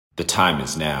The time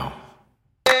is now.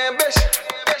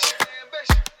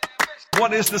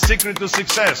 What is the secret to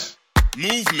success?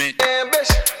 Movement.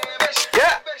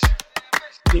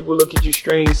 People look at you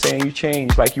strange saying you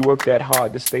changed, like you work that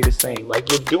hard to stay the same.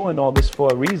 Like you're doing all this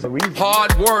for a reason.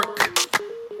 Hard work.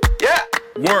 Yeah.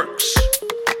 Works.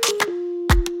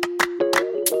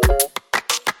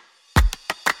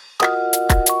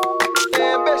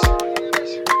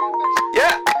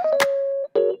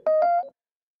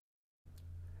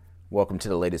 Welcome to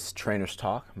the latest Trainers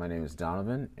Talk. My name is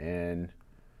Donovan, and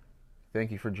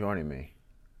thank you for joining me.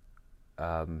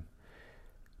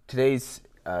 Today's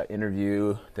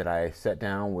interview that I sat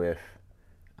down with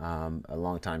a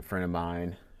longtime friend of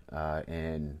mine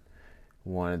and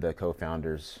one of the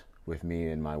co-founders with me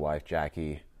and my wife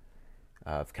Jackie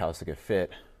of Calistica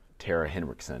Fit, Tara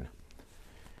Henriksen.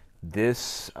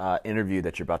 This interview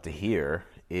that you're about to hear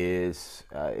is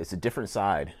it's a different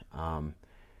side.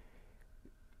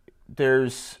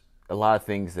 There's a lot of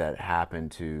things that happen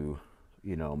to,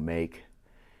 make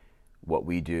what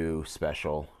we do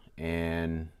special,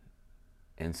 and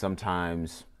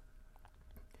sometimes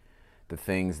the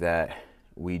things that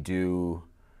we do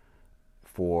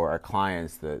for our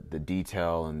clients, the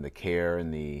detail and the care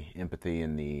and the empathy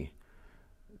and the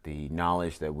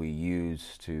knowledge that we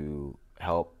use to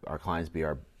help our clients be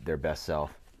their best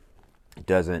self, it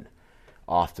doesn't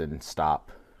often stop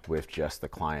with just the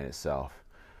client itself.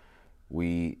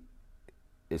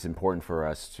 It's important for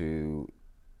us to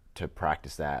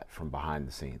practice that from behind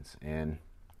the scenes, and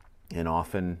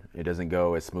often it doesn't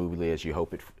go as smoothly as you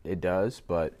hope it does,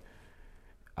 but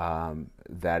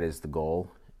that is the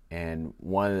goal. And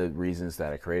one of the reasons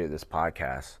that I created this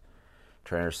podcast,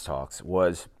 Trainers Talks,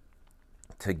 was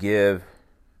to give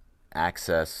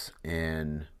access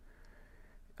to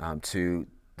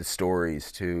the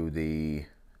stories, to the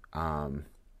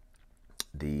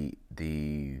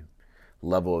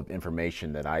level of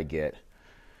information that I get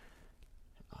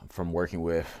from working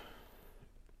with,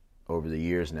 over the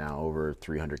years now, over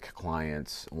 300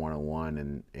 clients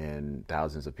one-on-one and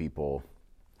thousands of people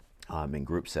in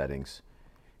group settings,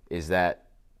 is that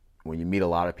when you meet a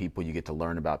lot of people, you get to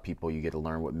learn about people, you get to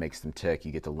learn what makes them tick,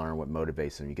 you get to learn what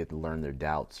motivates them, you get to learn their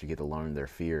doubts, you get to learn their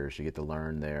fears, you get to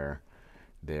learn their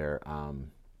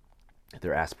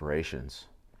aspirations.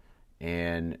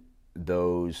 And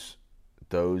those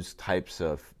types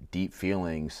of deep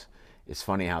feelings, it's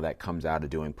funny how that comes out of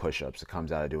doing push-ups, it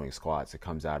comes out of doing squats, it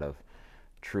comes out of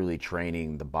truly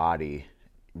training the body.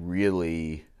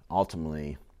 Really,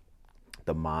 ultimately,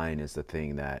 the mind is the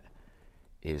thing that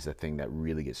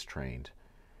really gets trained.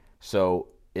 So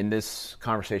in this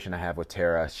conversation I have with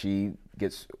Tara,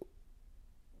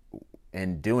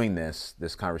 in doing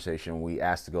this conversation, we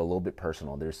asked to go a little bit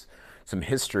personal. There's some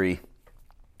history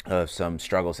of some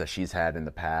struggles that she's had in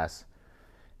the past,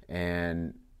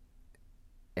 and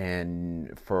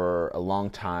for a long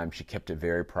time she kept it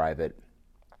very private,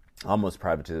 almost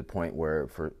private, to the point where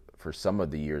for some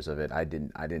of the years of it I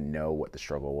didn't know what the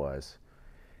struggle was.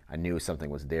 I knew something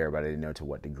was there, but I didn't know to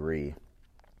what degree.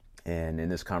 And in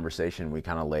this conversation we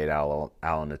kind of laid out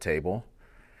on the table,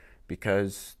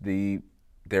 because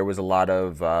there was a lot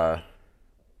of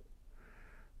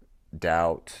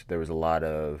doubt, there was a lot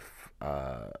of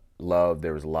love,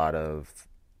 there was a lot of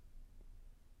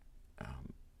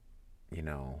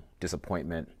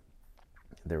disappointment,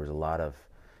 there was a lot of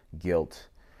guilt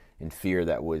and fear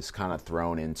that was kind of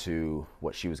thrown into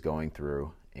what she was going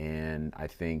through. And I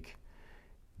think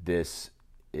this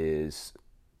is,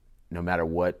 no matter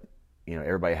what,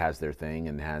 everybody has their thing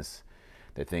and has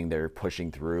the thing they're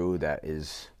pushing through, that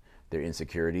is their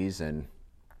insecurities, and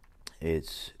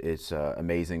it's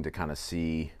amazing to kind of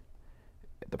see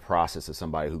the process of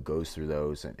somebody who goes through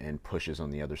those and pushes on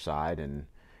the other side and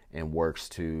works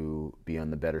to be on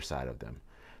the better side of them.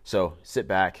 So sit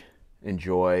back,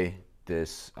 enjoy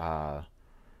this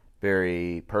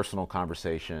very personal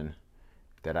conversation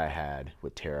that I had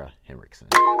with Tara Henriksen.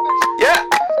 Yeah.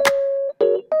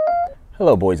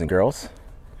 Hello, boys and girls.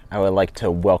 I would like to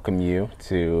welcome you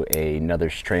to another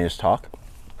Trainers Talk.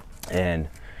 And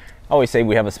I always say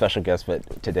we have a special guest,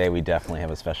 but today we definitely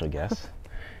have a special guest.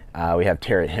 We have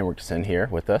Tara Henriksen here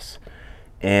with us.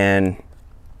 And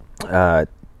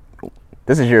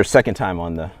this is your second time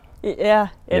on the... Yeah,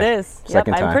 it is. Yep,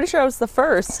 Second time. I'm pretty sure I was the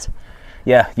first.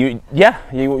 Yeah, you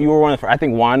were one of the first. I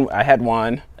think I had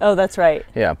one. Oh, that's right.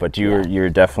 Yeah, but you're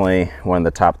definitely one of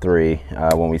the top three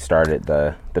when we started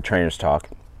the Trainers Talk.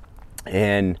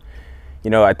 And,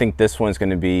 I think this one's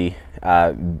going to be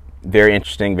very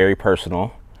interesting, very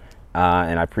personal,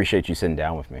 and I appreciate you sitting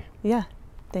down with me. Yeah,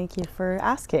 thank you for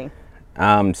asking.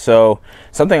 So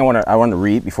something I want to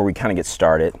read before we kind of get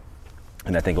started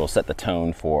and I think it will set the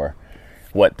tone for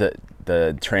what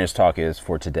the trans talk is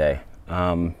for today.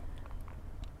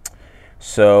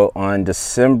 So on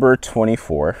December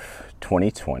 24th,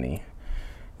 2020,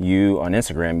 you on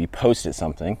Instagram, you posted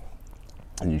something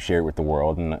and you shared it with the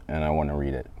world, and I want to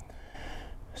read it.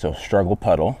 So Struggle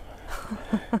Puddle,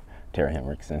 Tara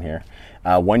Henriksen here.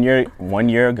 1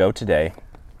 year ago today,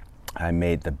 I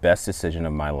made the best decision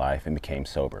of my life and became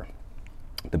sober.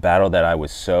 The battle that I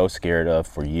was so scared of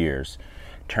for years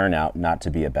turned out not to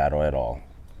be a battle at all.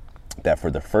 That for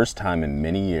the first time in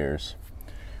many years,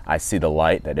 I see the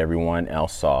light that everyone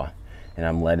else saw, and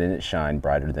I'm letting it shine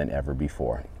brighter than ever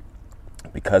before.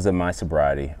 Because of my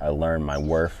sobriety, I learned my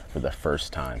worth for the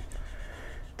first time.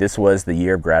 This was the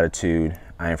year of gratitude.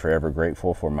 I am forever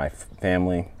grateful for my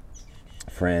family,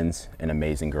 friends, and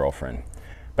amazing girlfriend.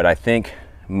 But I think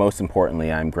most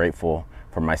importantly, I'm grateful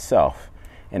for myself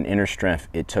and inner strength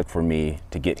it took for me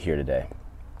to get here today.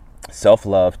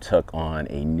 Self-love took on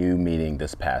a new meaning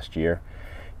this past year,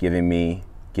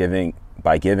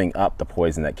 by giving up the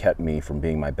poison that kept me from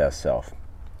being my best self.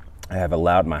 I have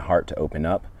allowed my heart to open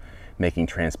up, making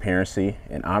transparency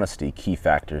and honesty key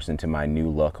factors into my new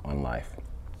look on life.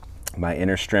 My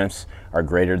inner strengths are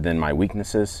greater than my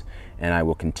weaknesses, and I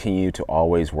will continue to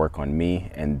always work on me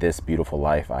and this beautiful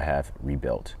life I have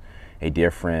rebuilt. A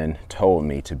dear friend told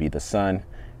me to be the sun,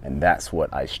 and that's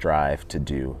what I strive to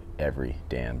do every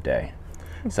damn day.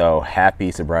 So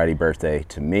happy sobriety birthday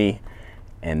to me,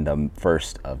 and the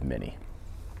first of many.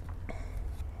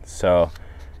 So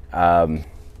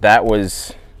that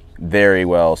was very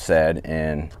well said,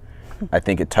 and I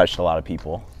think it touched a lot of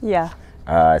people. Yeah.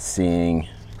 Seeing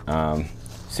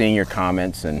your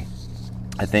comments, and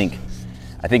I think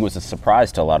it was a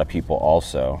surprise to a lot of people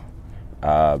also,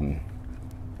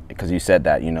 because you said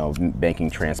that, you know,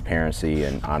 making transparency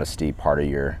and honesty part of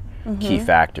your key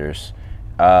factors.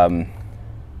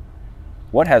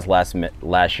 What has last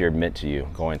year meant to you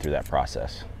going through that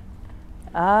process?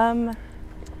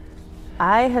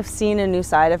 I have seen a new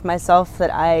side of myself that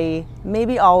I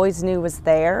maybe always knew was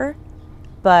there,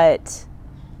 but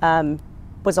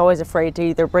was always afraid to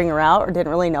either bring her out or didn't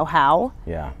really know how.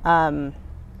 Yeah.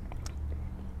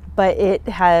 But it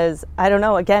has, I don't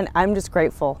know, again, I'm just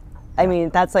grateful. I mean,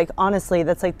 that's like, honestly,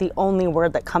 that's like the only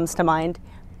word that comes to mind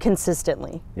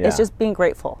consistently. Yeah. It's just being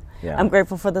grateful. Yeah. I'm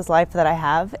grateful for this life that I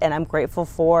have, and I'm grateful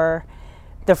for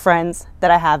the friends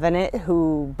that I have in it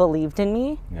who believed in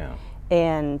me. Yeah.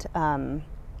 And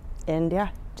yeah,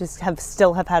 just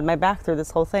still have had my back through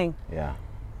this whole thing. Yeah.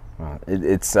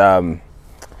 It's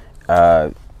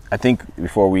I think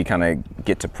before we kind of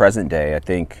get to present day, I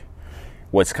think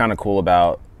what's kind of cool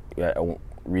about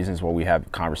reasons why we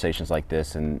have conversations like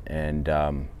this, and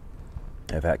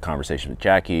I've had conversations with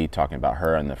Jackie talking about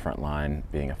her on the front line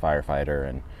being a firefighter,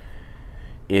 and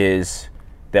is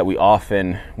that we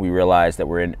realize that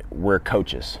we're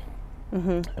coaches.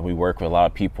 Mm-hmm. And we work with a lot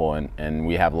of people, and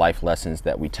we have life lessons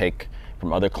that we take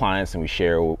from other clients and we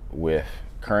share with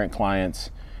current clients.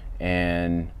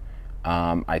 And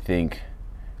I think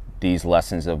these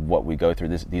lessons of what we go through,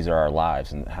 these are our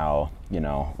lives, and how, you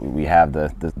know, we have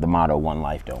the motto, one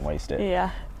life, don't waste it.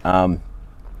 Yeah.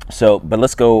 But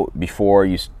let's go before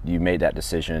you made that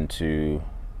decision to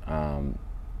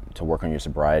work on your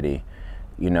sobriety.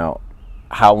 You know,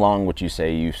 how long would you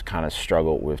say you've kind of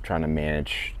struggled with trying to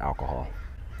manage alcohol?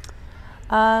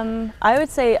 I would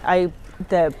say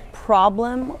the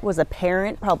problem was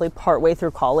apparent probably partway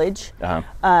through college.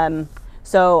 Uh-huh.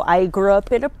 So I grew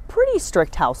up in a pretty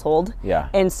strict household. Yeah.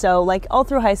 And so like all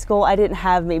through high school, I didn't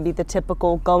have maybe the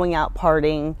typical going out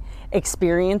partying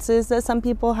experiences that some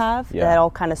people have. Yeah. That all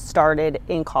kind of started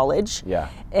in college. Yeah.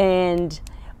 And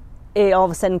it all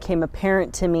of a sudden became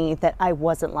apparent to me that I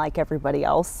wasn't like everybody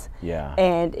else. Yeah.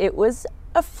 And it was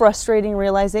a frustrating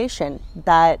realization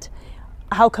that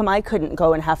how come I couldn't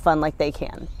go and have fun like they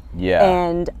can? Yeah.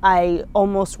 And I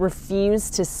almost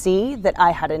refused to see that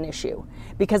I had an issue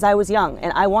because I was young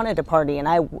and I wanted to party, and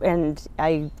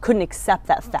I couldn't accept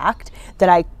that fact that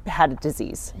I had a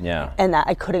disease. Yeah. And that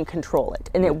I couldn't control it.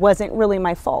 And it wasn't really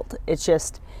my fault. It's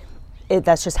just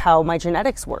that's just how my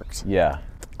genetics worked. Yeah.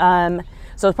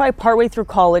 So it's probably partway through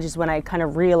college is when I kind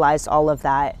of realized all of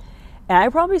that. And I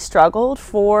probably struggled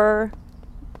for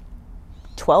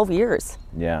 12 years.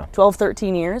 Yeah. 12,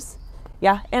 13 years.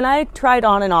 Yeah. And I tried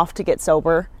on and off to get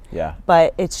sober. Yeah.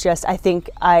 But it's just, I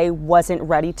think I wasn't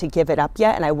ready to give it up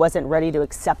yet. And I wasn't ready to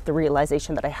accept the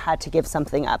realization that I had to give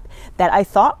something up that I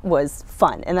thought was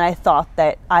fun. And that I thought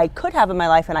that I could have in my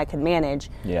life and I could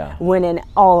manage. Yeah. When in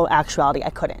all actuality,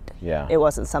 I couldn't. Yeah. It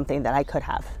wasn't something that I could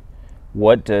have.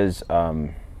 What does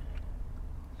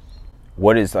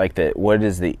what is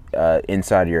the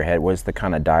inside of your head? What is the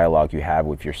kind of dialogue you have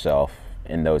with yourself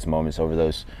in those moments over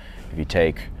those, if you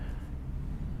take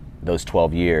those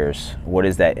 12 years, what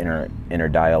does that inner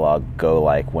dialogue go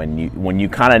like when you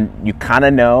kind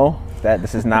of know that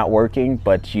this is not working,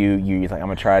 but you're like, I'm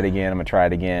gonna try it again,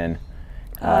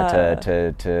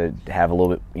 to have a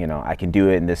little bit, I can do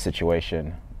it in this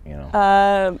situation,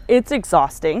 It's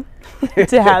exhausting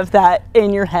to have that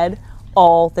in your head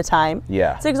all the time.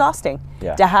 Yeah. It's exhausting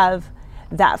Yeah. to have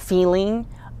that feeling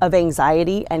of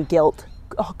anxiety and guilt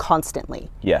constantly.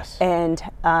 Yes. And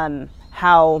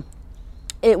how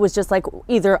it was just like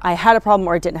either I had a problem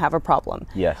or I didn't have a problem.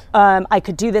 Yes. I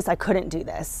could do this, I couldn't do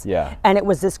this. Yeah. And it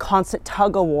was this constant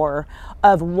tug of war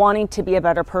of wanting to be a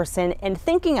better person and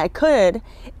thinking I could,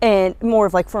 and more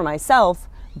of like for myself,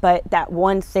 but that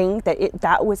one thing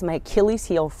that was my Achilles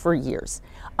heel for years.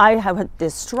 I have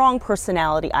this strong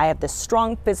personality, I have this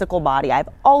strong physical body, I have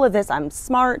all of this, I'm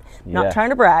smart, not Yeah. trying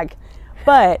to brag,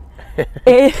 but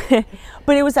it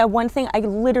was that one thing I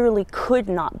literally could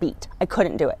not beat. I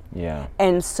couldn't do it. Yeah.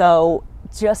 And so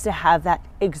just to have that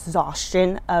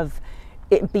exhaustion of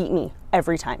it beat me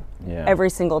every time, Yeah. every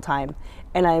single time.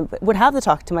 And I would have to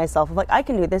talk to myself of like, I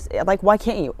can do this. Like, why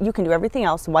can't you? You can do everything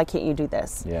else. Why can't you do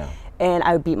this? Yeah. And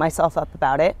I would beat myself up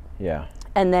about it. Yeah.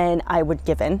 And then I would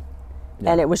give in.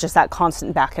 And it was just that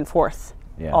constant back and forth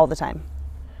Yeah. all the time.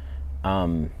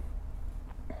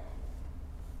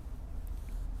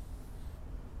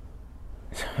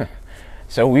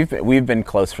 So we've been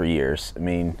close for years. I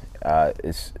mean,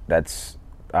 that's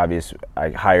obvious.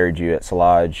 I hired you at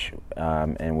Solage,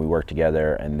 and we worked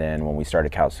together. And then when we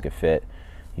started Calcica Fit,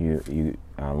 you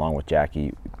along with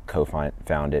Jackie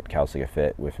co-founded Calcica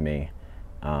Fit with me,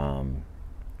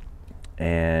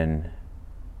 and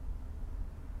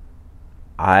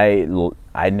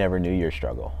I never knew your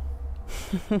struggle.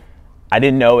 I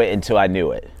didn't know it until I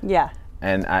knew it. Yeah.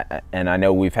 And I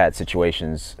know we've had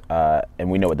situations,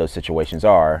 and we know what those situations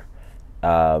are,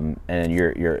 and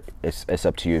it's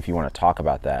up to you if you want to talk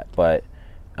about that. But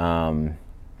I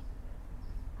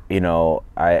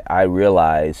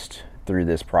realized through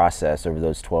this process over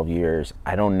those 12 years,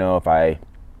 I don't know if I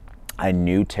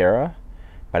knew Tara,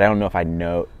 but I don't know if I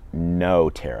know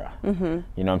Tara. Mm-hmm.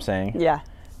 You know what I'm saying? Yeah.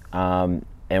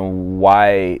 And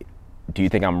why do you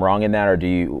think I'm wrong in that, or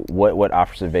what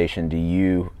observation do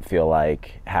you feel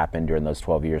like happened during those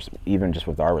 12 years, even just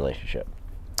with our relationship?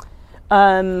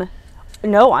 No,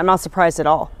 I'm not surprised at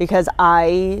all because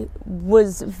I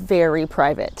was very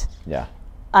private. Yeah.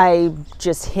 I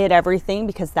just hid everything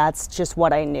because that's just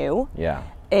what I knew. Yeah.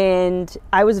 And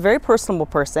I was a very personable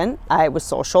person. I was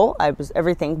social, I was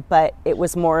everything, but it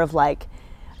was more of like,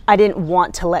 I didn't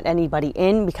want to let anybody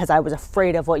in because I was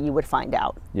afraid of what you would find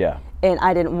out. Yeah. And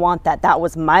I didn't want that. That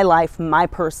was my life, my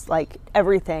purse, like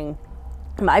everything,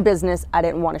 my business. I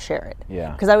didn't want to share it.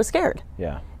 Yeah. Because I was scared.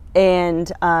 Yeah.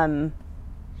 And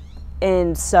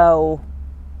so,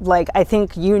 like, I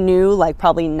think you knew like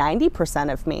probably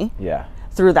 90% of me. Yeah.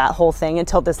 Through that whole thing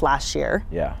until this last year.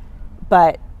 Yeah.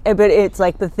 But it's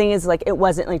like, the thing is, like, it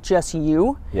wasn't like just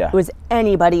you. Yeah. It was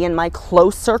anybody in my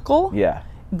close circle. Yeah.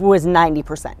 Was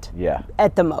 90%. Yeah.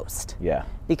 At the most. Yeah.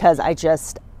 Because I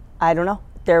don't know.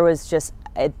 There was just,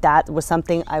 that was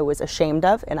something I was ashamed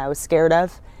of and I was scared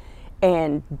of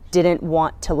and didn't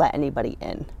want to let anybody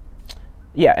in.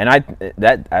 Yeah, and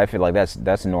I feel like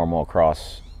that's normal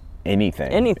across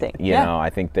anything. Anything. You know, I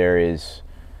think there's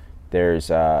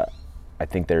a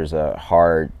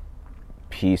hard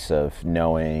piece of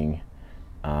knowing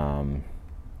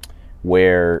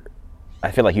where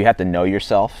I feel like you have to know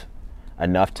yourself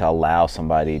enough to allow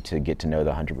somebody to get to know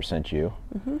the 100% you.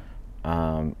 Mm-hmm.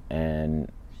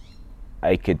 And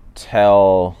I could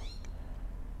tell,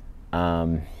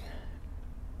 well,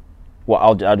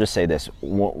 I'll just say this.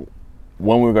 When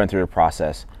we were going through the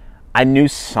process, I knew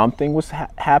something was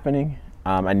happening.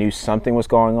 I knew something was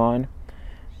going on,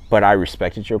 but I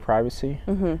respected your privacy.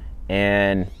 Mm-hmm.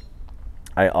 And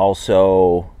I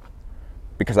also,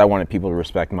 because I wanted people to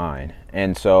respect mine.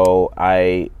 And so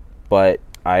but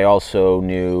I also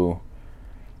knew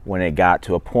when it got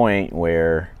to a point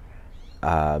where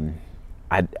I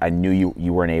knew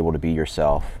you weren't able to be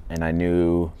yourself, and I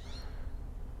knew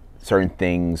certain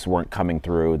things weren't coming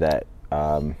through that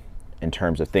in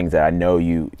terms of things that I know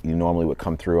you normally would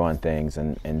come through on things,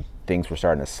 and things were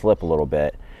starting to slip a little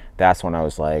bit. That's when I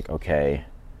was like, okay,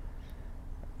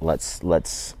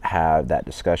 let's have that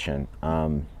discussion.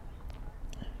 I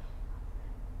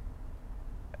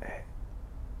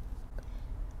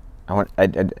want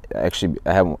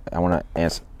to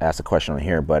ask a question on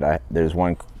here, but there's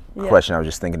one question I was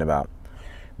just thinking about.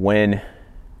 When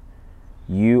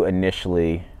you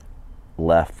initially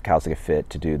left Calcica Fit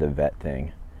to do the vet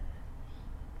thing,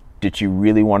 did you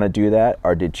really want to do that,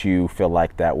 or did you feel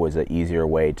like that was an easier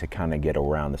way to kind of get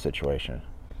around the situation?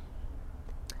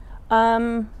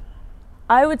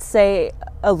 I would say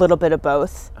a little bit of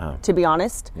both, to be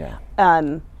honest. Yeah.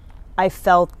 I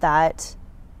felt that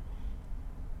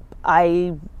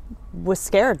I was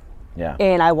scared. Yeah.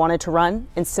 And I wanted to run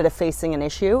instead of facing an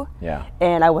issue. Yeah.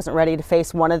 And I wasn't ready to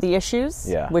face one of the issues,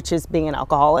 Yeah. which is being an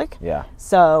alcoholic. Yeah.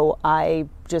 So I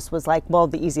just was like, well,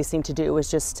 the easiest thing to do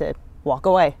was just to walk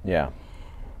away Yeah.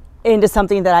 into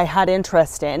something that I had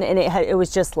interest in. And it was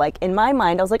just like, in my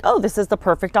mind, I was like, oh, this is the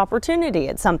perfect opportunity.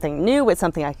 It's something new. It's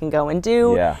something I can go and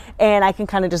do. Yeah. And I can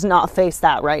kind of just not face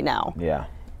that right now. Yeah.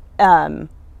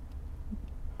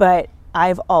 But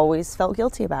I've always felt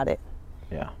guilty about it.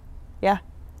 Yeah. Yeah.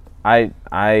 I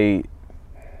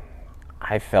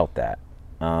felt that,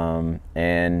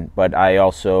 but I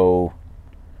also,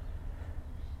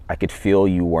 I could feel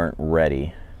you weren't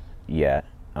ready yet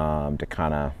to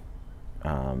kind of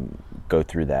go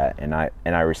through that, and I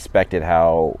respected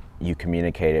how you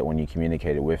communicated when you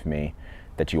communicated with me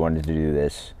that you wanted to do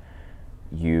this.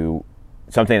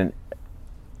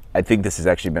 I think this has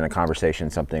actually been a conversation,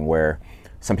 something where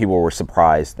some people were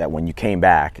surprised that when you came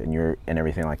back and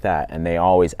everything like that, and they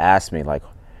always asked me, like,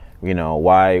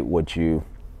 why would you,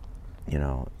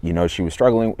 she was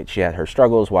struggling, she had her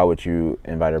struggles, why would you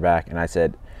invite her back? And I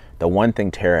said, the one thing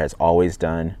Tara has always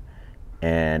done,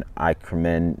 and I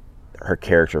commend her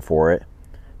character for it,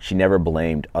 she never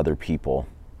blamed other people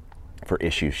for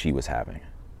issues she was having.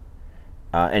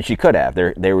 And she could have.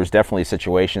 There was definitely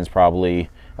situations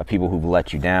probably of people who've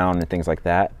let you down and things like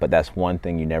that, but that's one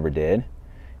thing you never did.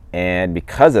 And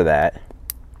because of that,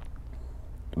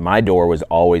 my door was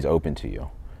always open to you.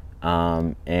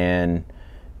 But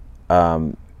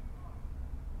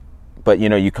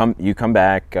you come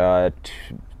back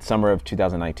summer of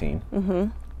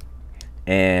 2019,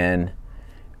 and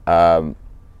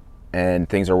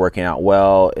things are working out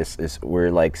well.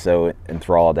 We're like so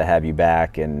enthralled to have you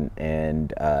back, and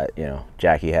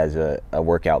Jackie has a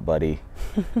workout buddy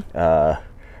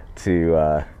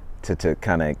to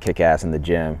kind of kick ass in the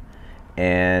gym,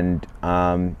 and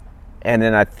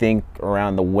then I think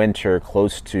around the winter,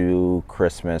 close to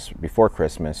Christmas, before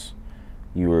Christmas,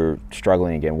 you were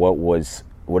struggling again. How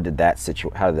did that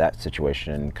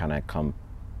situation kind of come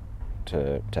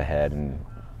to head, and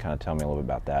kind of tell me a little bit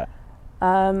about that?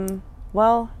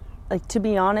 Well, like, to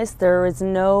be honest, there is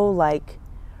no like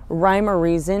rhyme or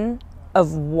reason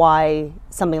of why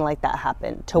something like that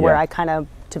happened to where I kind of,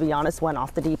 to be honest, went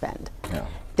off the deep end. Yeah.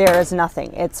 There is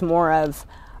nothing. It's more of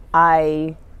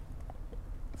it's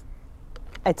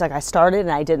like I started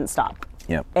and I didn't stop.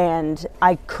 Yep. And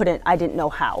I didn't know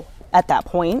how at that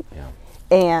point. Yeah.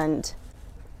 And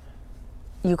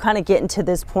you kind of get into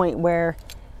this point where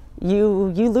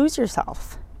you lose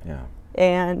yourself. Yeah.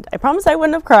 And I promise I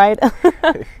wouldn't have cried.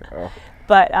 Oh.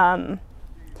 But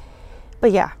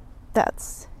yeah,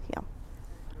 that's,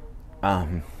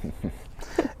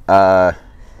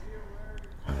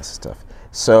 This is tough.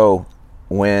 So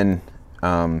when,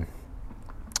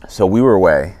 so we were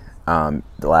away, the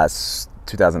last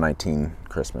 2019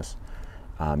 Christmas,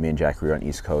 me and Jackie were on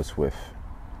East Coast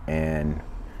and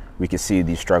we could see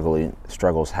these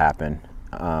struggles happen.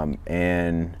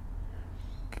 And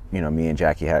me and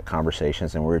Jackie had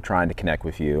conversations, and we were trying to connect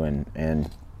with you, and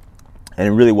it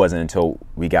really wasn't until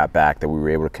we got back that we were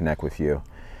able to connect with you.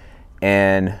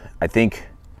 And I think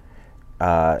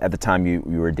at the time you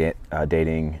were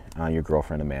dating your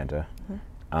girlfriend Amanda,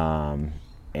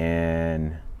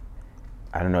 and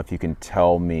I don't know if you can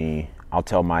tell me. I'll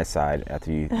tell my side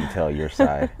after you tell your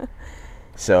side.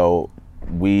 So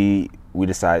we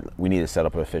decided we need to set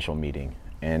up an official meeting,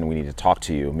 and we need to talk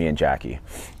to you, me and Jackie,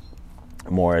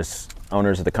 more as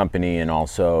owners of the company, and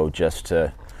also just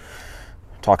to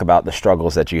talk about the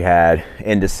struggles that you had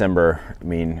in December. I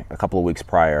mean, a couple of weeks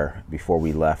prior, before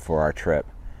we left for our trip.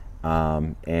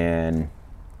 And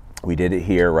we did it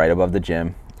here right above the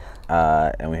gym.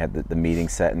 And we had the meeting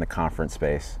set in the conference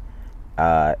space.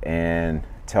 And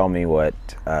tell me what,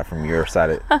 from your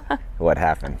side, what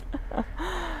happened.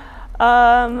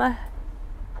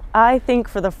 I think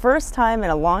for the first time in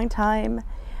a long time,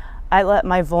 I let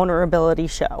my vulnerability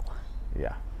show.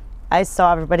 Yeah. I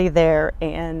saw everybody there,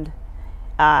 and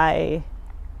I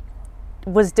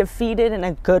was defeated in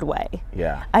a good way.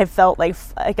 Yeah. I felt like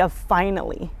a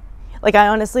finally. Like, I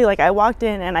honestly, like, I walked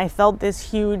in and I felt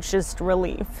this huge just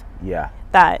relief. Yeah.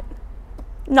 That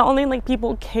not only like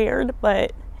people cared,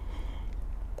 but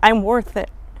I'm worth it.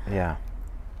 Yeah.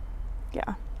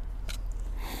 Yeah.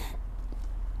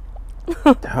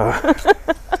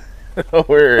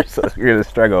 we're gonna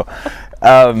struggle.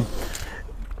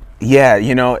 Yeah,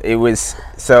 it was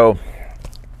so.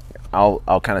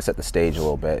 I'll kind of set the stage a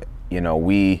little bit.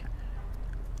 We,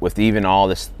 with even all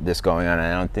this going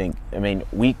on,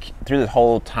 we through this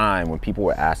whole time when people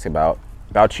were asked about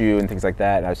you and things like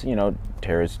that, and I was,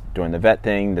 Tara's doing the vet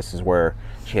thing. This is where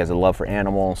she has a love for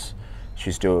animals.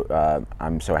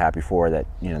 I'm so happy for her that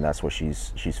that's what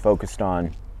she's focused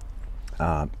on,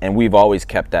 and we've always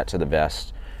kept that to the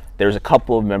vest. There's a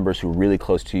couple of members who were really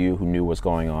close to you who knew what's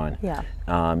going on. Yeah.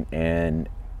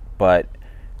 But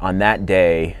on that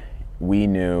day, we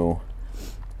knew,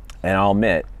 and I'll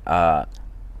admit,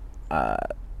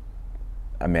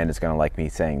 Amanda's gonna like me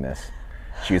saying this.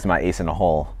 She was my ace in the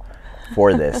hole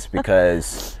for this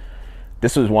because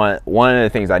this was one of the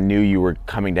things I knew you were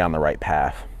coming down the right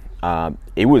path.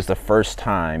 It was the first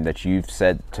time that you've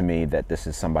said to me that this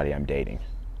is somebody I'm dating.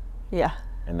 Yeah.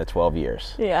 In the 12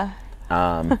 years. Yeah.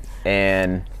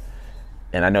 And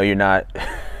I know you're not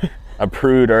a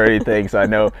prude or anything,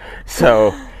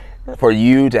 so for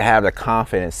you to have the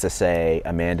confidence to say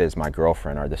Amanda is my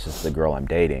girlfriend or this is the girl I'm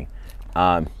dating,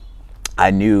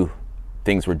 I knew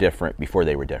things were different before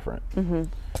they were different. Mm-hmm.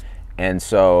 And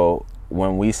so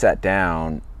when we sat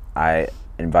down, I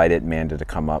invited Amanda to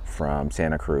come up from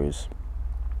Santa Cruz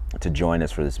to join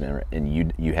us for this minute,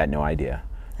 and you had no idea.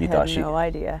 I had no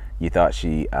idea. You thought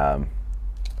she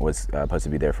was supposed to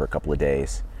be there for a couple of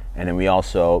days. And then we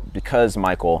also, because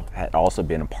Michael had also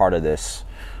been a part of this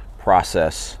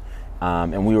process,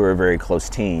 and we were a very close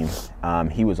team,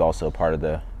 he was also a part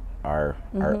of our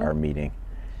meeting.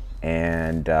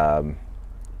 And so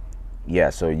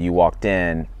you walked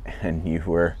in and you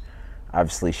were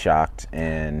obviously shocked,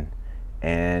 and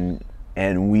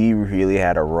we really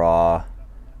had a raw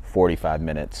 45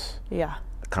 minutes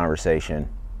conversation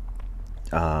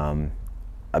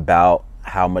about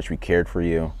how much we cared for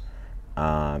you,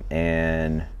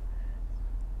 and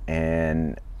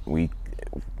we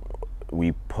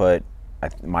put,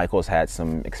 Michael's had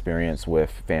some experience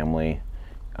with family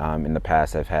in the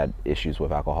past. I've had issues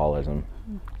with alcoholism,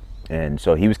 and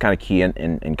so he was kind of key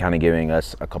in kind of giving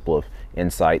us a couple of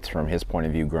insights from his point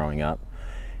of view growing up.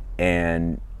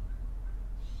 And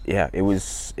it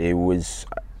was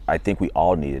I think we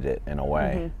all needed it in a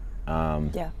way.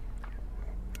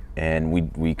 And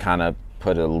we kind of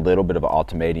put a little bit of an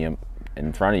ultimatum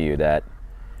in front of you that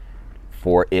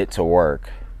for it to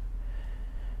work,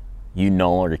 you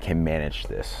no longer can manage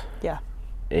this. Yeah.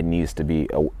 It needs to be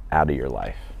out of your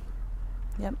life.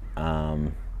 Yep.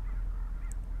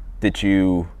 Did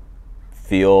you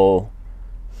feel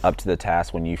up to the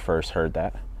task when you first heard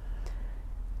that?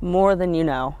 More than you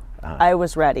know. I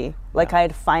was ready. Like I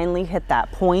had finally hit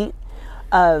that point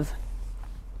of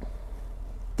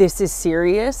this is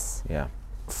serious. Yeah.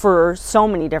 For so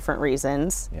many different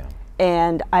reasons. Yeah.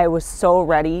 And I was so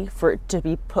ready for it to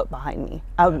be put behind me.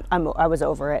 I was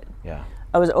over it. Yeah.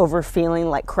 I was over feeling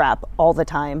like crap all the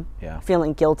time. Yeah.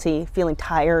 Feeling guilty, feeling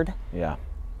tired. Yeah.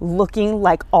 Looking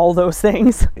like all those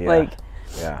things.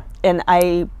 Yeah. And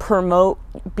I promote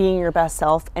being your best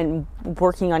self and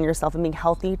working on yourself and being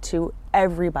healthy to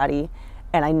everybody.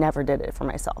 And I never did it for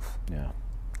myself. Yeah.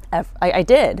 I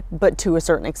did, but to a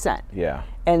certain extent. Yeah.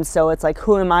 And so it's like,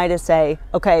 who am I to say,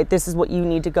 okay, this is what you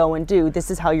need to go and do. This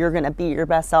is how you're going to be your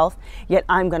best self. Yet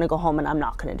I'm going to go home and I'm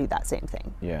not going to do that same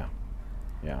thing. Yeah.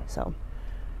 Yeah. So.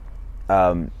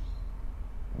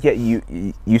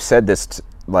 You said this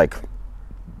like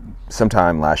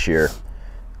sometime last year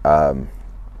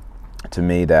to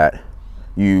me that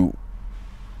you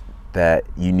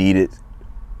needed,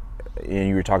 and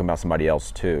you were talking about somebody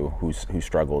else too who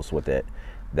struggles with it,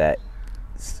 that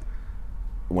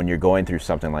when you're going through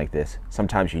something like this,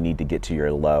 sometimes you need to get to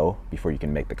your low before you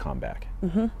can make the comeback.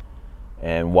 Mm-hmm.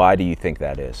 And why do you think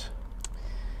that is?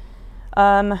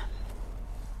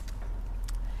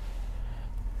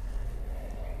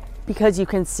 Because you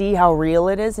can see how real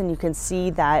it is, and you can see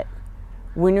that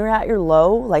when you're at your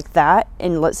low like that,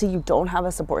 and let's say you don't have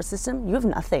a support system, you have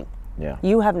nothing. Yeah.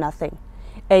 You have nothing.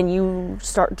 And you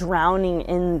start drowning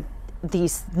in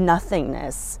these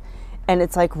nothingness. And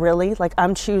it's like, really? Like,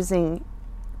 I'm choosing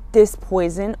this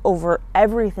poison over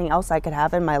everything else I could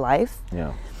have in my life.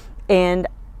 Yeah. And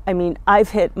I mean, I've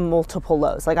hit multiple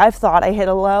lows. Like, I've thought I hit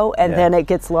a low, and then it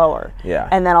gets lower. Yeah.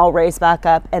 And then I'll raise back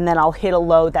up, and then I'll hit a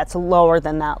low that's lower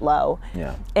than that low.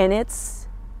 Yeah. And it's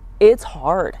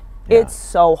hard. Yeah. It's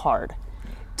so hard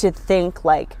to think,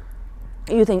 like,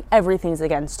 you think everything's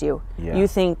against you. Yeah. You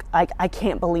think, like, I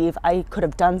can't believe I could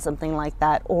have done something like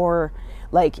that, or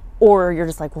you're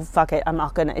just like, well, fuck it, I'm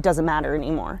not gonna, it doesn't matter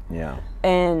anymore. Yeah.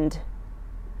 And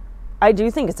I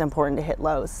do think it's important to hit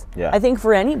lows. Yeah. I think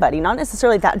for anybody, not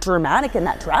necessarily that dramatic and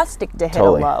that drastic to hit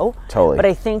Totally. a low. Totally. But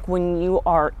I think when you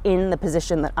are in the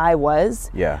position that I was,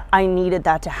 Yeah. I needed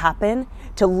that to happen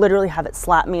to literally have it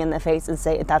slap me in the face and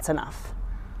say, that's enough.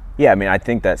 Yeah, I mean, I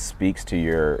think that speaks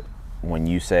to when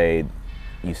you say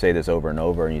this over and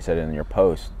over, and you said it in your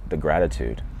post, the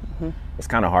gratitude. Mm-hmm. It's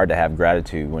kind of hard to have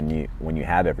gratitude when you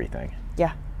have everything,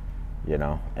 Yeah. you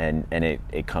know, and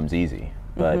it comes easy.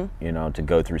 But, Mm-hmm. you know, to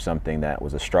go through something that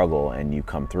was a struggle and you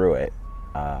come through it,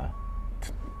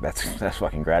 that's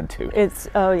fucking gratitude. It's,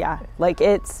 oh yeah. Like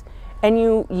and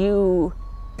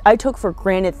I took for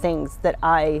granted things that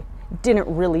I didn't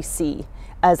really see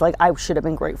as like I should have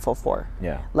been grateful for.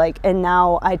 Yeah. Like, and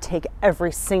now I take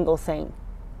every single thing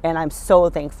and I'm so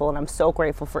thankful and I'm so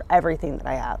grateful for everything that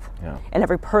I have. Yeah. And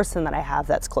every person that I have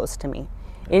that's close to me.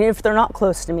 And if they're not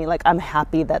close to me, like I'm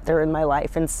happy that they're in my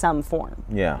life in some form.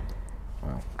 Yeah.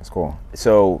 Wow, that's cool.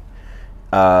 So,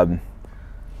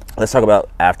 let's talk about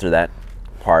after that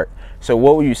part. So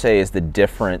what would you say is the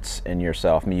difference in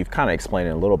yourself? I mean, you've kind of explained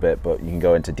it a little bit, but you can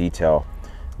go into detail,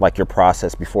 like your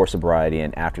process before sobriety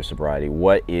and after sobriety.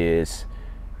 What is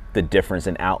the difference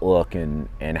in outlook and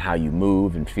how you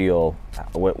move and feel?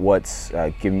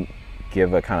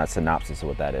 Give a kind of synopsis of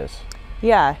what that is.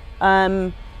 Yeah.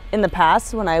 In the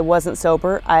past, when I wasn't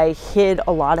sober, I hid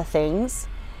a lot of things.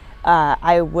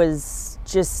 I was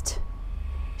just,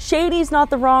 shady's not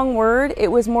the wrong word.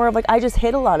 It was more of like, I just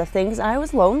hid a lot of things and I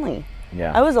was lonely.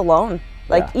 Yeah. I was alone.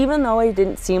 Like, Yeah. even though I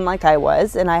didn't seem like I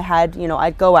was, and I had,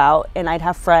 I'd go out and I'd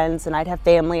have friends and I'd have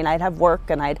family and I'd have work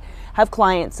and I'd have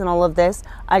clients and all of this,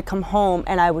 I'd come home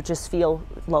and I would just feel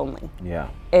lonely. Yeah.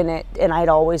 And I'd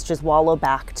always just wallow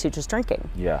back to just drinking.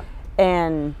 Yeah.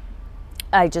 And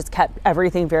I just kept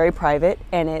everything very private,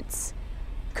 and it's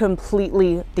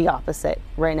completely the opposite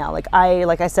right now. Like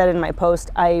I said in my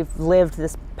post, I've lived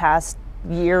this past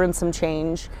year and some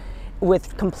change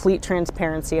with complete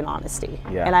transparency and honesty.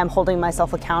 Yeah. And I'm holding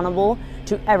myself accountable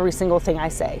to every single thing I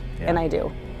say, Yeah. and I do.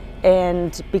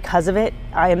 And because of it,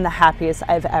 I am the happiest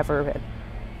I've ever been.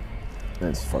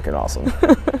 That's fucking awesome.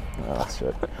 Oh,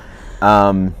 shit.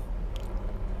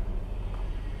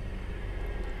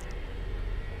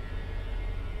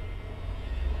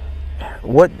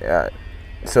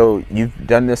 So you've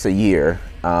done this a year,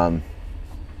 and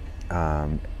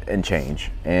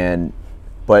change,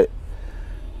 but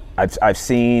I've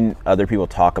seen other people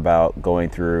talk about going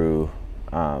through,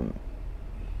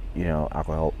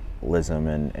 alcoholism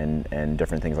and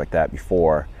different things like that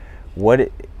before.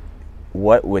 What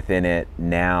within it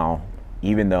now,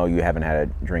 even though you haven't had a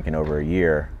drink in over a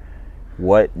year,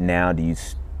 what now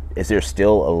is there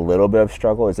still a little bit of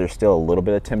struggle? Is there still a little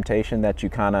bit of temptation that you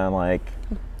kind of like?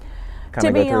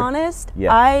 To be honest,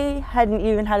 Yeah. I hadn't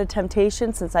even had a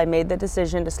temptation since I made the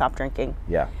decision to stop drinking.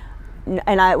 Yeah.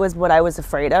 And it was what I was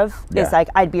afraid of. Yeah. Is like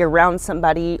I'd be around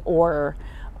somebody, or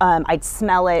I'd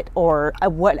smell it, or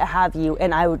what have you,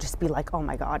 and I would just be like, oh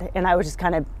my God. And I would just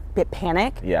kind of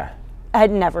panic. Yeah. I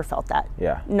had never felt that.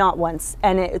 Yeah. Not once.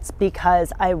 And it's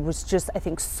because I was just, I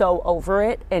think, so over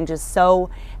it and just so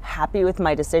happy with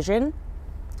my decision.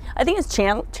 I think it's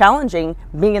challenging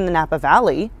being in the Napa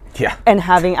Valley. Yeah. And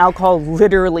having alcohol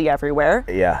literally everywhere.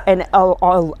 Yeah. And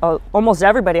almost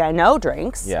everybody I know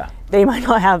drinks. Yeah. They might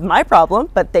not have my problem,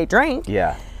 but they drink.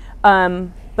 Yeah.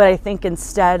 But I think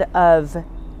instead of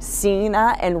seeing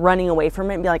that and running away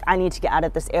from it and be like, I need to get out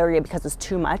of this area because it's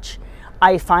too much,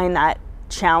 I find that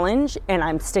challenge and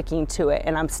I'm sticking to it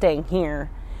and I'm staying here,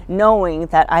 knowing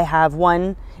that I have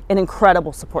an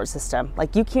incredible support system.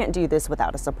 Like, you can't do this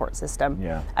without a support system.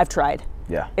 Yeah. I've tried.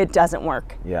 Yeah. It doesn't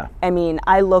work. Yeah. I mean,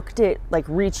 I looked at like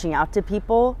reaching out to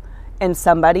people and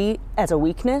somebody as a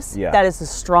weakness. Yeah. That is the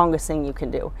strongest thing you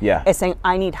can do. Yeah. It's saying,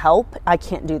 I need help. I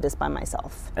can't do this by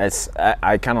myself.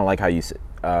 I kind of like how you said.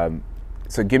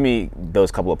 So give me those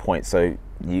couple of points. So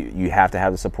you have to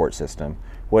have the support system.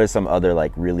 What are some other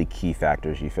like really key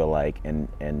factors you feel like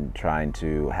in trying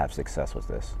to have success with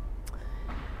this?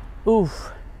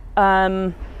 Oof.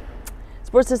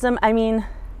 Support system. I mean,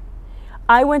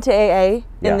 I went to AA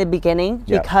Yeah. in the beginning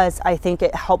Yeah. because I think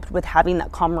it helped with having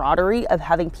that camaraderie of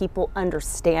having people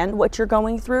understand what you're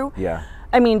going through. Yeah.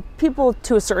 I mean, people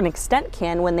to a certain extent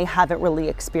can when they haven't really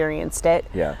experienced it.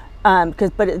 Yeah.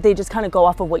 But they just kind of go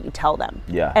off of what you tell them.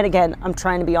 Yeah. And again, I'm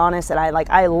trying to be honest, and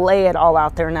I lay it all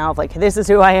out there now of like, this is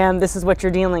who I am, this is what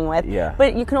you're dealing with. Yeah.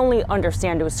 But you can only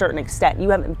understand to a certain extent. You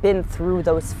haven't been through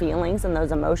those feelings and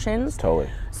those emotions. Totally.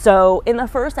 So in the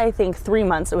first, I think 3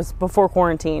 months, it was before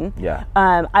quarantine. Yeah.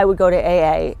 I would go to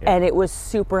AA, and it was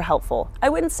super helpful. I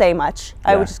wouldn't say much.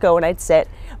 I would just go and I'd sit,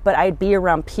 but I'd be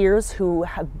around peers who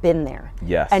have been there.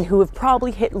 Yes. And who have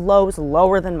probably hit lows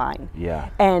lower than mine. Yeah.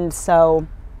 And so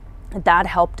that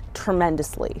helped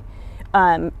tremendously.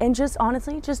 And just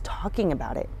honestly, just talking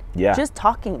about it. Yeah. Just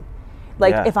talking.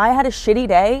 Like Yeah. if I had a shitty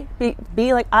day,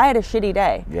 be like, I had a shitty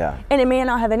day. Yeah. And it may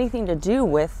not have anything to do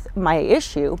with my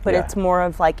issue, but Yeah. it's more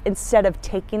of like, instead of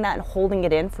taking that and holding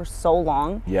it in for so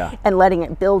long Yeah. and letting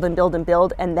it build and build and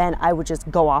build, and then I would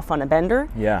just go off on a bender.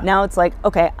 Yeah. Now it's like,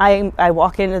 okay, I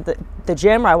walk into the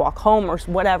gym or I walk home or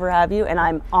whatever have you, and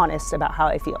I'm honest about how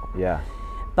I feel. Yeah.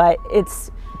 But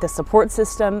the support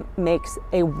system makes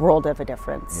a world of a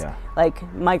difference. Yeah. Like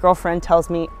my girlfriend tells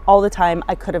me all the time,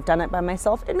 I could have done it by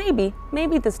myself, and maybe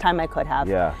this time I could have.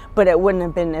 Yeah. But it wouldn't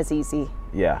have been as easy.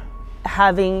 Yeah.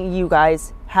 Having you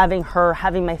guys, having her,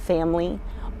 having my family,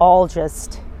 all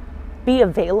just be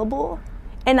available,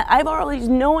 and I've always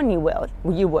known you would.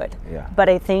 Yeah. But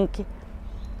I think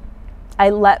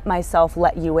I let myself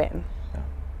let you in,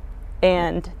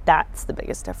 and that's the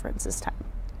biggest difference this time.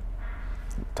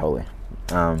 Totally.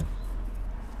 Do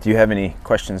you have any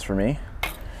questions for me?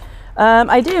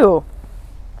 I do.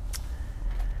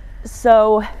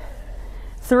 So,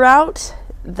 throughout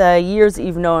the years that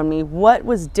you've known me, what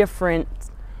was different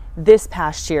this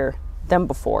past year than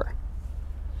before?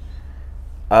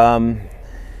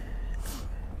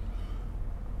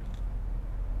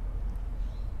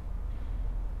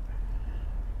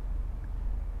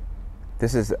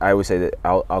 This is, I always say that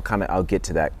I'll get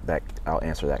to that I'll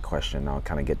answer that question. I'll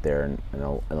kind of get there in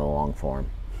a long form.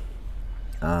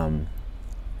 I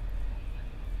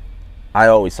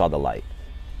always saw the light.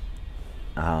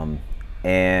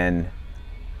 And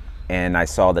I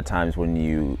saw the times when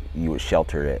you would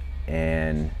shelter it,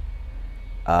 and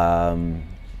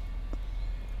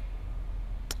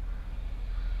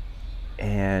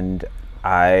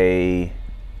I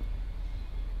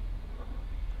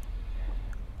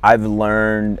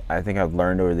think I've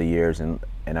learned over the years, and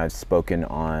I've spoken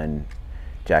on,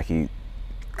 Jackie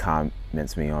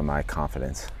comments me on my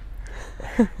confidence.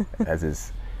 As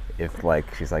is, if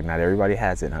like, she's like, not everybody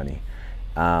has it, honey.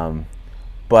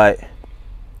 But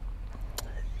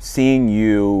seeing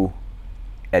you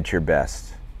at your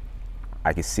best,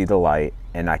 I could see the light,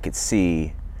 and I could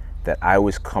see that I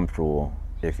was comfortable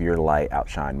if your light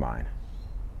outshined mine.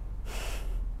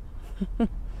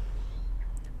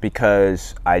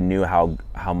 Because I knew how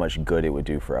much good it would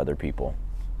do for other people,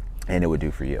 and it would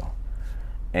do for you.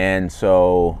 And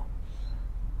so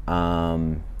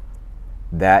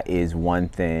that is one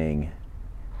thing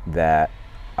that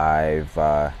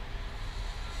I've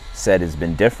said has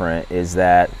been different, is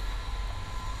that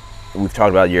we've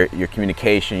talked about your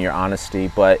communication, your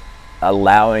honesty, but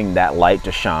allowing that light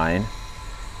to shine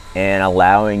and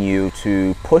allowing you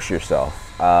to push yourself.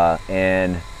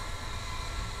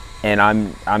 And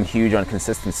I'm huge on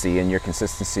consistency, and your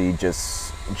consistency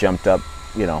just jumped up,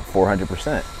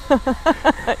 400%.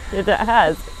 It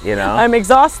has. I'm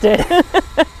exhausted.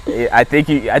 I think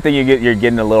you're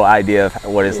getting a little idea of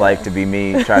what it's like to be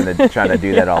me trying to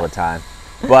do that all the time.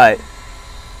 But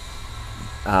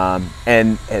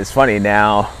and it's funny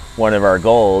now. One of our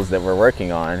goals that we're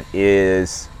working on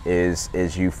is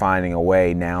you finding a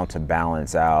way now to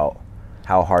balance out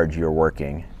how hard you're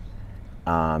working,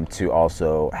 to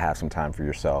also have some time for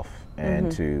yourself,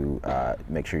 and to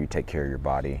make sure you take care of your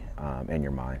body and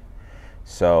your mind.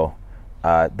 So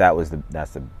that's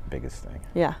the biggest thing.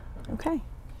 Yeah. Okay.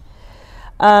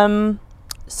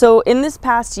 So in this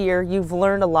past year, you've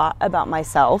learned a lot about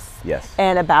myself. Yes.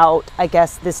 And about, I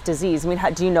guess, this disease. I mean,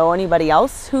 do you know anybody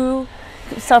else who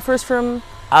suffers from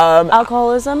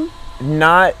alcoholism?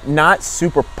 Not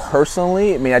super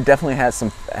personally. I mean, I definitely have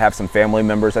some family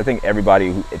members. I think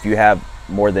everybody, if you have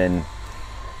more than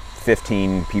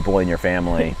 15 people in your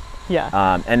family,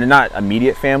 Yeah. And not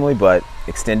immediate family, but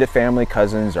extended family,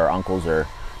 cousins or uncles or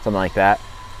something like that,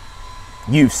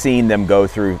 you've seen them go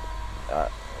through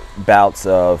bouts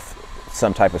of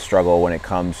some type of struggle when it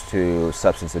comes to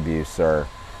substance abuse or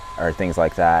things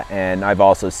like that. And I've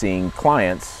also seen a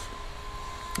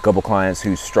couple clients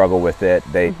who struggle with it.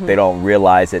 They don't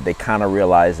realize it. They kind of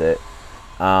realize it.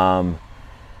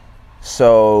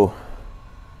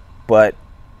 But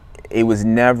it was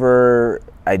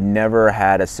I never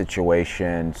had a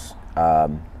situation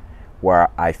where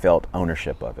I felt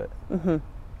ownership of it. You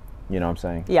know what I'm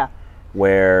saying? Yeah.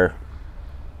 Where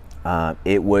I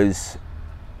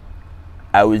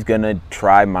was gonna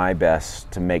try my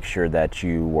best to make sure that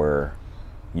you were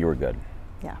good.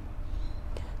 Yeah.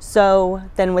 So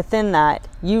then within that,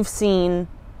 you've seen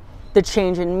the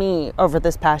change in me over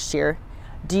this past year.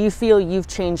 Do you feel you've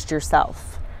changed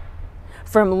yourself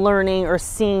from learning or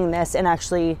seeing this and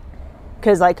actually,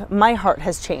 because like my heart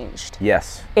has changed.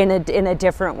 Yes. In a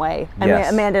different way. I mean,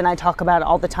 Yes. Amanda and I talk about it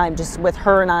all the time, just with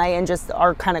her and I and just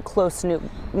our kind of close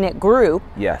knit group.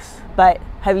 Yes. But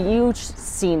have you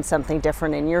seen something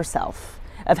different in yourself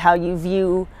of how you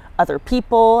view other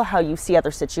people, how you see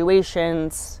other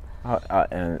situations?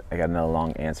 And I got another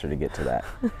long answer to get to that.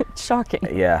 It's shocking.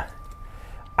 Yeah.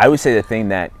 I would say the thing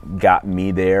that got me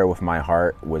there with my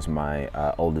heart was my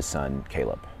oldest son,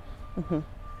 Caleb. Mm-hmm.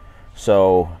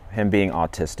 So him being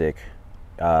autistic,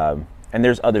 and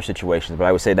there's other situations, but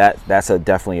I would say that's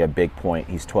definitely a big point.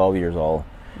 He's 12 years old,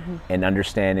 mm-hmm. and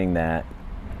understanding that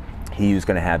he was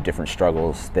going to have different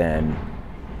struggles than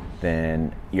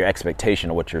your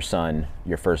expectation of what your son,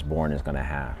 your firstborn, is going to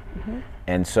have. Mm-hmm.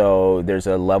 And so there's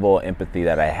a level of empathy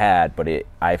that I had, but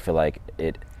I feel like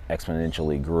it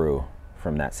exponentially grew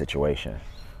from that situation.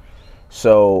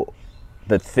 So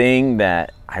the thing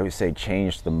that I would say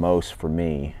changed the most for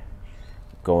me,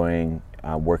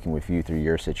 working with you through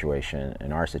your situation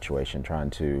and our situation,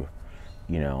 trying to,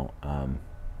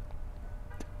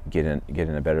 get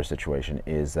in a better situation,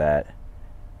 is that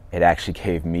it actually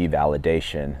gave me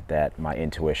validation that my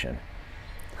intuition.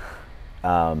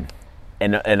 And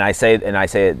I say it,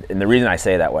 and the reason I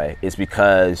say it that way is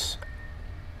because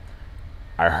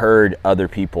I heard other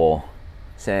people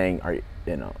saying,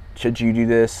 should you do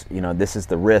this? This is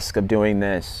the risk of doing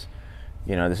this.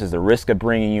 This is the risk of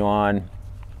bringing you on,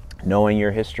 knowing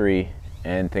your history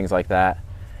and things like that.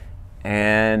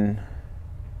 And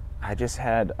I just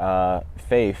had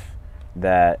faith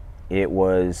that it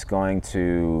was going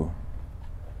to,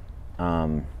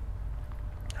 I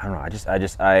don't know.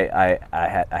 I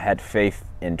had faith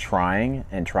in trying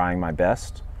my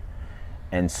best.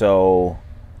 And so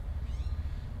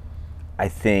I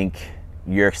think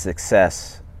your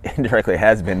success indirectly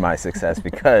has been my success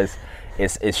because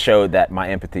it showed that my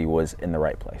empathy was in the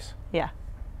right place. Yeah.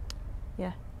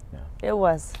 It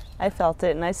was. I felt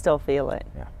it and I still feel it.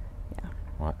 Yeah.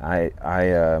 Well,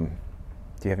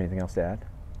 do you have anything else to add?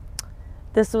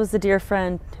 This was the dear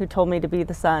friend who told me to be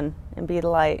the sun and be the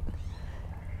light.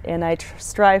 And I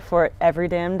strive for it every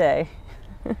damn day.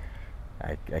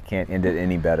 I can't end it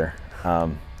any better.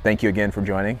 Thank you again for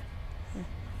joining.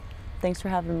 Thanks for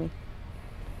having me.